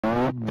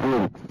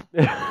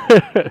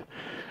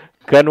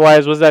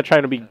Gun-wise, was that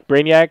trying to be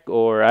Brainiac,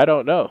 or I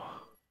don't know.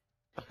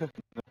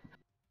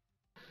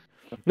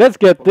 Let's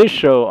get this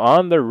show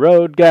on the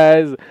road,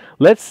 guys.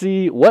 Let's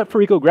see what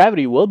Fariko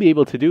Gravity will be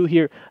able to do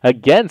here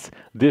against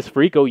this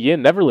Fariko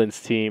Yin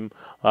Netherlands team.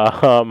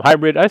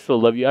 Hybrid, I still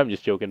love you. I'm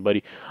just joking,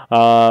 buddy.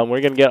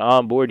 We're going to get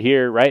on board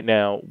here right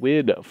now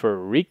with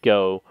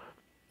Fariko,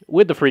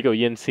 with the Fariko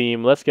Yin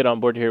team. Let's get on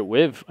board here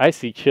with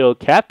Icy Chill,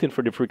 captain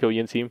for the Fariko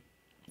Yin team.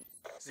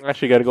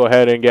 Actually, got to go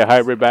ahead and get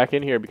Hybrid back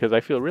in here because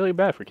I feel really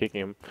bad for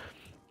kicking him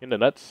in the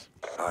nuts.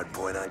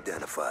 Hardpoint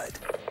identified.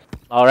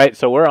 All right,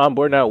 so we're on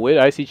board now with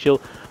Icy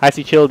Chill.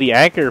 Icy Chill, the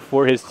anchor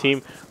for his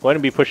team, going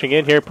to be pushing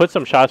in here, put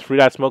some shots through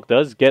that smoke,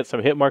 does get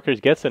some hit markers,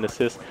 gets an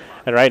assist,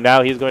 and right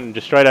now he's going to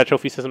destroy that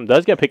trophy system,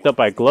 does get picked up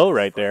by Glow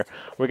right there.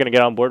 We're going to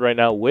get on board right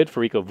now with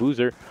Fariko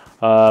Voozer.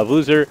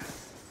 Voozer,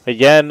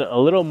 again, a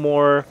little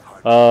more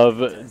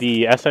of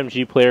the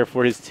SMG player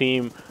for his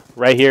team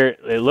right here.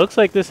 It looks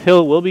like this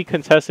hill will be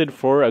contested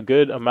for a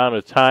good amount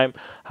of time.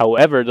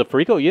 However, the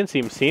Fariko Yin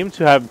team seems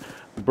to have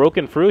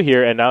broken through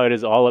here, and now it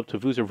is all up to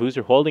Voozer.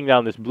 Voozer holding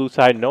down this blue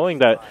side, knowing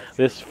that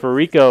this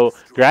Fariko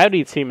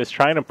Gravity team is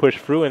trying to push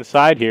through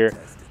inside here.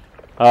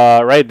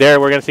 Right there,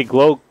 we're going to see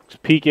Glow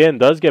peek in,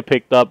 does get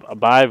picked up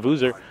by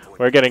Voozer.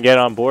 We're going to get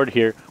on board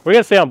here. We're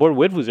going to stay on board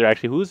with Voozer,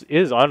 actually, who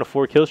is on a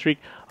 4-kill streak.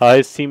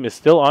 His team is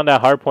still on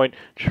that hard point,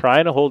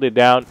 trying to hold it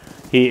down.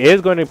 He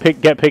is going to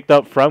get picked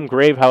up from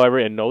Grave, however,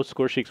 and no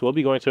score streaks will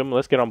be going to him.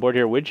 Let's get on board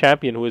here with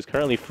Champion, who is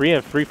currently free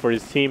and free for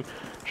his team.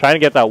 Trying to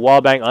get that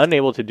wall bang,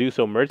 unable to do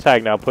so.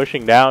 Murtag now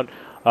pushing down.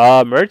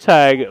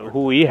 Murtag,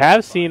 who we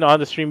have seen on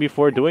the stream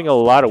before, doing a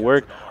lot of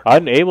work,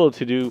 unable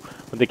to do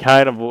the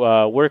kind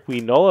of work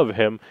we know of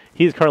him.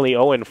 He's currently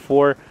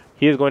 0-4.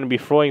 He is going to be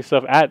throwing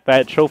stuff at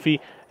that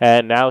trophy,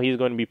 and now he's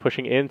going to be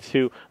pushing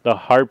into the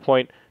hard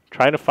point,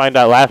 trying to find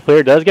that last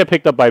player. Does get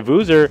picked up by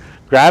Voozer.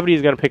 Gravity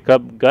is going to pick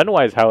up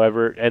Gunwise,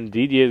 however, and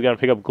DD is going to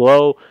pick up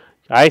Glow.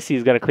 Icy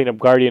is going to clean up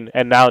Guardian,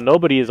 and now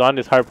nobody is on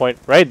this hard point.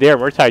 Right there,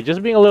 Murtai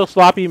just being a little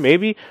sloppy.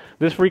 Maybe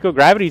this Fariko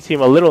Gravity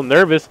team a little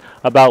nervous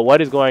about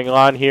what is going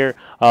on here.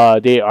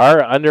 They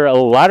are under a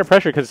lot of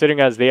pressure considering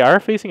as they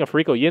are facing a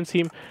Fariko Yin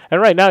team. And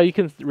right now you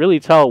can really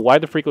tell why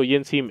the Fariko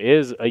Yin team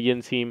is a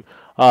Yin team,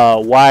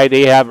 why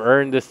they have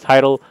earned this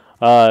title,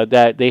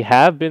 that they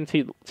have been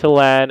to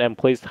land and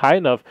placed high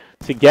enough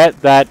to get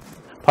that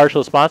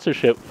partial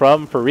sponsorship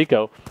from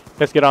Fariko.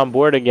 Let's get on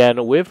board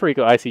again with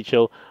Fariko Icy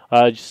Chill.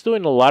 Just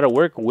doing a lot of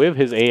work with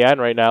his AN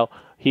right now.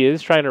 He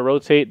is trying to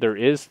rotate. There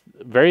is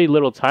very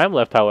little time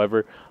left,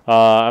 however.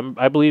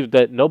 I believe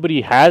that nobody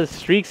has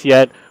streaks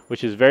yet,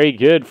 which is very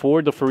good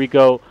for the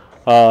Fariko,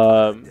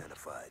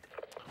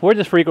 for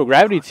this Fariko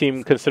Gravity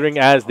team, considering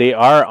as they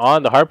are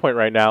on the hardpoint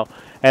right now.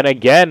 And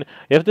again,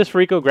 if this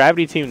Fariko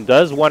Gravity team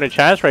does want a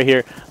chance right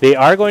here, they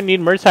are going to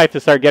need Murtai to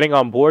start getting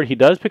on board. He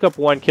does pick up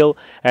 1 kill,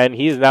 and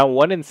he is now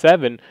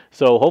 1-7.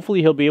 So hopefully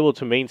he'll be able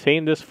to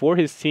maintain this for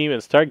his team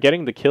and start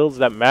getting the kills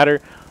that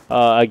matter.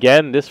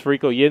 Again, this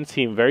Fariko Yin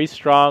team, very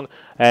strong,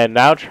 and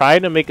now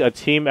trying to make a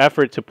team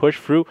effort to push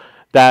through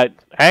that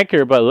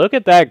anchor. But look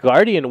at that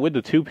Guardian with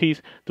the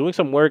 2-piece, doing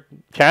some work.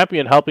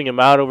 Champion helping him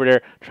out over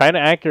there, trying to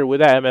anchor with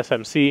that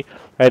MSMC.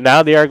 And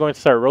now they are going to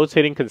start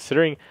rotating,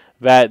 considering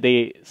that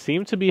they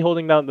seem to be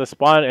holding down the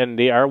spawn, and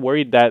they are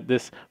worried that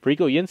this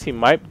Fariko Yin team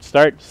might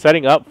start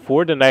setting up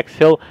for the next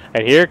hill.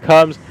 And here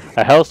comes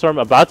a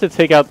Hellstorm about to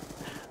take out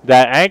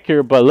that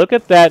anchor, but look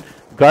at that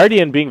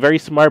Guardian being very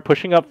smart,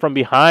 pushing up from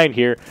behind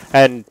here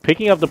and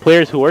picking up the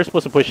players who were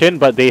supposed to push in,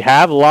 but they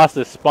have lost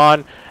the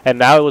spawn, and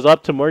now it was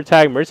up to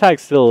Murtag.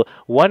 Murtag's still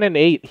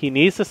 1-8. He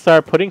needs to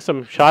start putting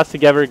some shots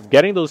together,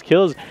 getting those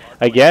kills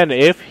again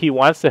if he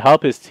wants to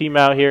help his team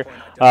out here.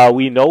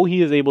 We know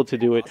he is able to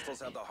do it,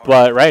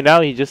 but right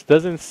now he just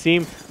doesn't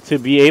seem to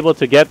be able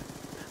to get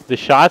the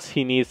shots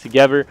he needs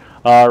together.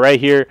 Right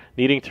here,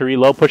 needing to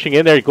reload, pushing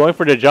in there, going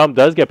for the jump,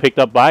 does get picked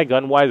up by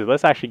Gunwise.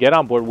 Let's actually get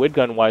on board with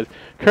Gunwise.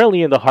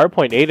 Currently in the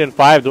hardpoint,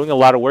 8-5, doing a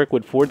lot of work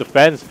with 4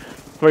 defense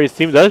for his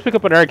team. Does pick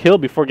up another kill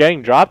before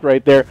getting dropped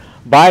right there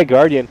by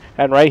Guardian.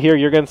 And right here,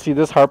 you're going to see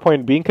this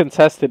hardpoint being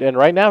contested. And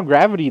right now,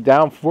 Gravity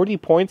down 40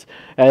 points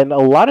and a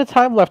lot of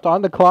time left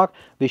on the clock.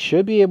 They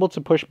should be able to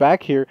push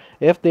back here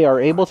if they are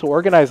able to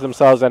organize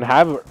themselves and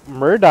have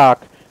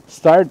Murdoch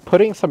start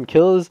putting some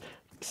kills,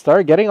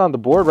 start getting on the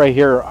board right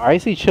here.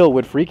 Icy Chill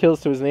with 3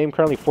 kills to his name,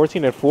 currently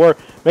 14-4.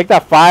 Make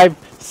that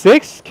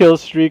 5-6 kill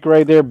streak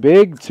right there.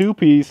 Big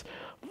 2-piece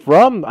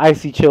from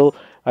Icy Chill.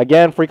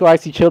 Again, Fariko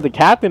Icy Chill, the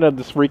captain of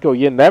this Fariko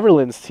Yin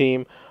Netherlands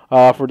team.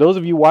 For those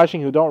of you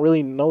watching who don't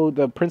really know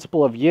the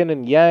principle of Yin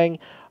and Yang,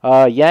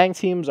 Yang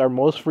teams are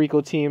most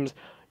Fariko teams.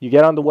 You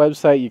get on the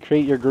website, you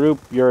create your group,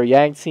 you're a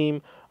Yang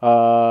team,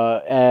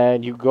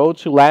 and you go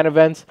to LAN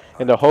events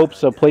in the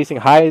hopes of placing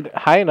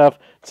high enough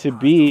to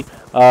be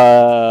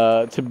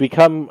to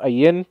become a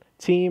Yin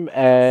team,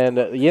 and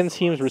Yin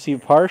teams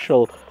receive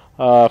partial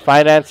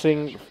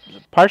financing,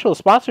 partial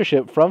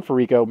sponsorship from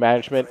Fariko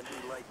management,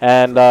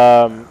 and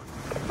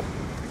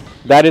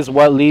that is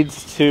what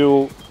leads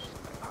you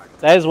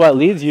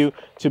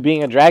to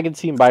being a Dragon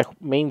team by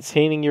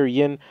maintaining your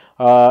Yin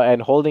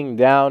and holding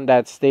down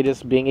that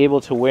status, being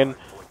able to win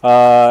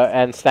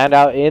and stand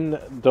out in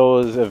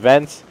those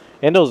events,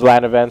 in those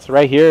LAN events.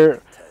 Right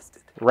here,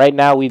 right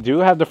now, we do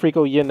have the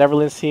Fariko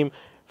Netherlands team.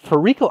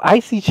 Fariko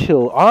Icy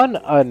Chill on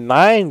a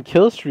 9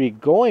 kill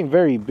streak, going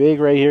very big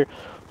right here.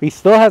 He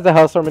still has the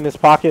Hellstorm in his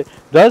pocket,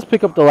 does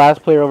pick up the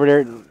last player over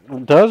there,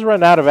 does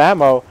run out of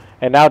ammo,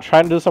 and now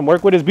trying to do some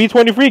work with his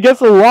B-23,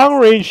 gets a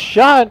long-range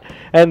shot,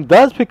 and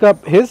does pick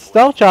up his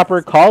Stealth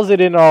Chopper, calls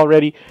it in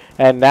already,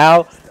 and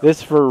now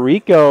this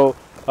Fariko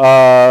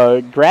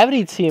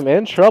Gravity team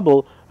in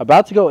trouble,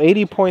 about to go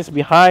 80 points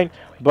behind,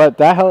 but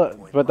that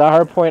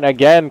hard point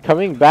again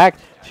coming back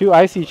to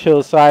Icy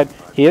Chill's side.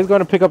 He is going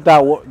to pick up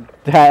that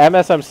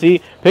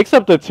MSMC, picks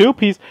up the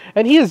 2-piece,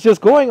 and he is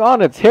just going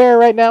on a tear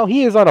right now.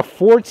 He is on a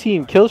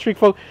 14 kill streak,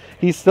 folks.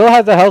 He still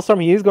has the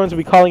Hellstorm. He is going to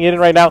be calling it in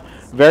right now.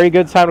 Very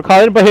good time to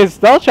call it in, but his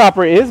Stealth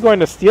Chopper is going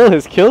to steal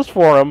his kills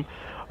for him.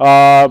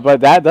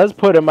 But that does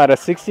put him at a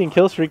 16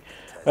 kill streak.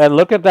 And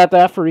look at that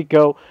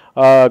Fariko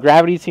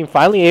Gravity team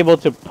finally able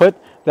to put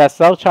that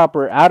Stealth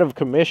Chopper out of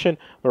commission.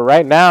 But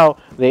right now,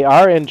 they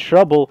are in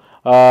trouble.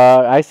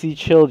 Icy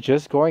Chill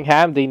just going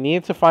ham. They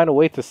need to find a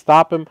way to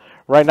stop him.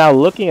 Right now,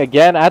 looking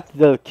again at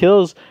the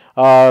kills,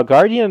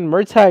 Guardian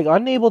Murtag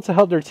unable to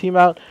help their team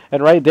out.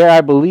 And right there,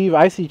 I believe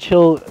Icy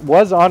Chill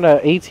was on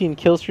a 18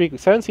 kill streak,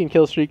 17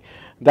 kill streak.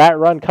 That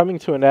run coming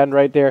to an end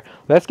right there.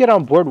 Let's get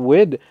on board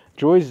with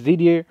Joyce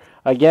Didier.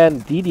 Again,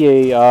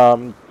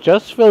 Didier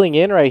just filling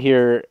in right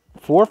here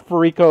for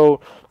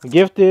Fariko.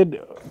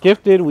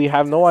 Gifted. We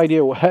have no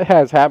idea what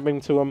has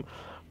happened to him.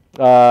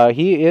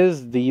 He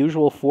is the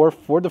usual 4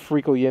 for the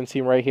Fariko Yin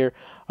team right here.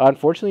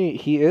 Unfortunately,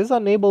 he is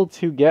unable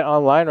to get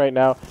online right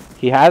now.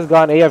 He has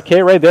gone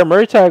AFK right there.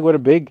 Murtag with a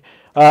big...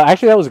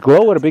 actually, that was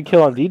Glow with a big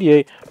kill on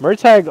DDA.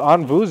 Murtag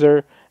on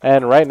Vuzer.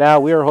 And right now,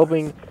 we are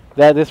hoping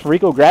that this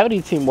Fariko Gravity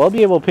team will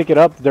be able to pick it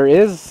up. There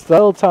is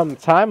still some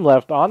time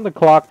left on the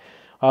clock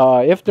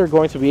if they're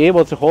going to be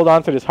able to hold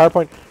on to this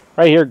hardpoint.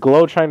 Right here,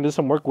 Glow trying to do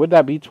some work with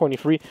that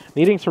B-23,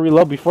 needing to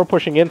reload before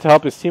pushing in to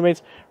help his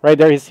teammates. Right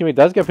there, his teammate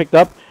does get picked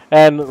up,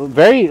 and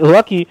very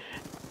lucky,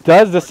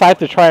 does decide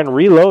to try and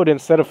reload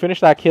instead of finish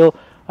that kill.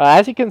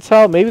 As you can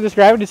tell, maybe this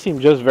Gravity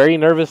team just very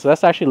nervous.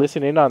 Let's actually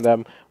listen in on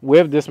them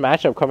with this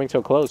matchup coming to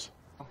a close.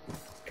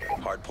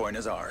 Hardpoint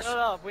is ours. Set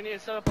up. We need to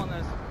set up on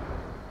this.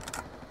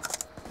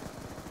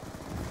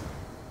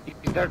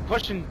 They're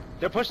pushing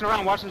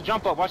around. Watch the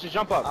jump up. Watch the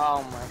jump up.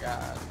 Oh my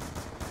god.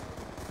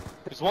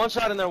 There's one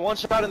shot in there, one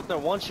shot in there,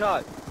 one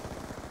shot.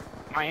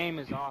 My aim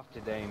is off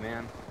today,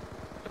 man.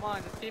 Come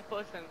on, just keep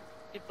pushing.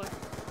 Keep pushing.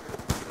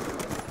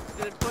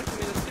 Just push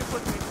me. Just keep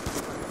pushing me.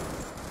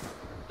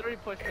 3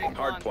 push me. Come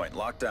on. Hardpoint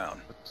locked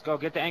down. Let's go.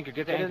 Get the anchor.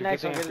 Get the Get anchor. the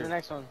next one. Get Get the the anchor.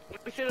 next one.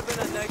 We should have been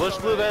a next. Push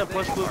blue van,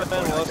 push blue van,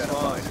 Hardpoint let's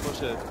identified.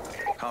 push it.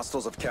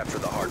 Hostiles have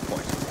captured the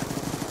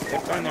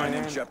hardpoint. Find mine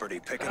in jeopardy.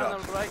 Pick it On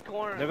up. the right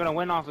corner. They're gonna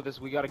win off of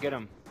this. We gotta get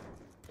them.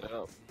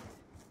 Yep.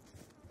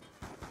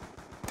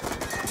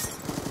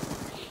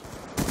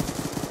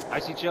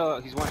 Icy Chill.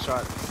 He's one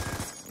shot.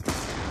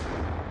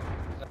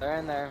 They're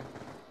in there.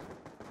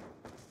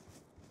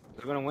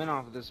 They're gonna win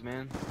off of this,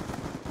 man.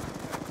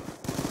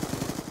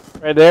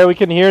 Right there, we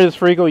can hear this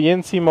Fariko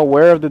Yin team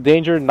aware of the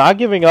danger, not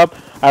giving up.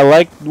 I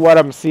like what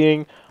I'm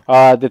seeing.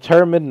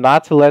 Determined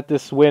not to let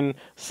this win,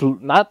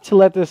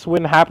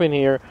 happen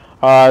here.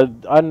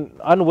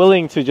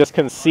 Unwilling to just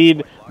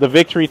concede the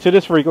victory to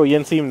this Fariko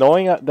Yin team,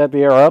 knowing that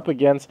they are up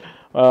against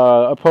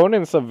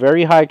opponents of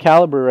very high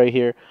caliber right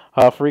here.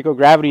 Fariko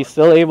Gravity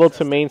still able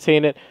to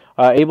maintain it,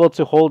 able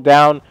to hold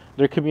down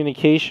their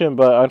communication,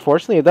 but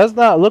unfortunately, it does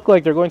not look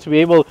like they're going to be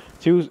able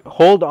to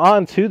hold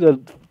on to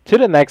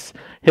the next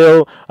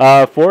hill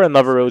for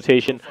another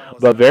rotation.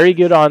 But very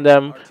good on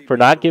them for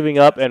not giving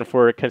up and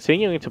for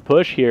continuing to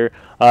push here,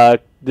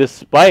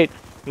 despite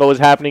what was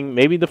happening.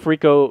 Maybe the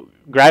Fariko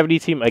Gravity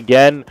team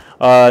again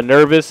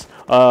nervous,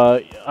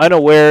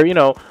 unaware,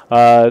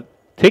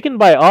 taken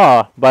by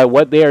awe by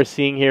what they are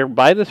seeing here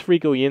by this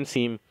Fariko Yin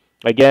team.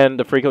 Again,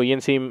 the Fariko Yin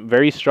team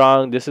very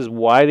strong. This is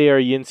why they are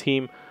a Yin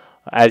team.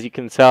 As you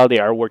can tell, they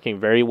are working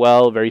very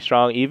well, very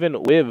strong,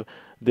 even with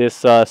this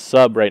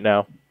sub right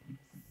now.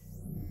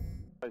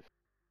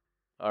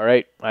 All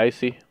right, I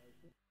see.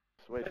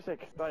 Wait a sec,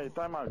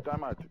 time out.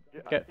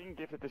 Okay. I think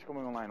Gifted is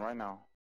coming online right now.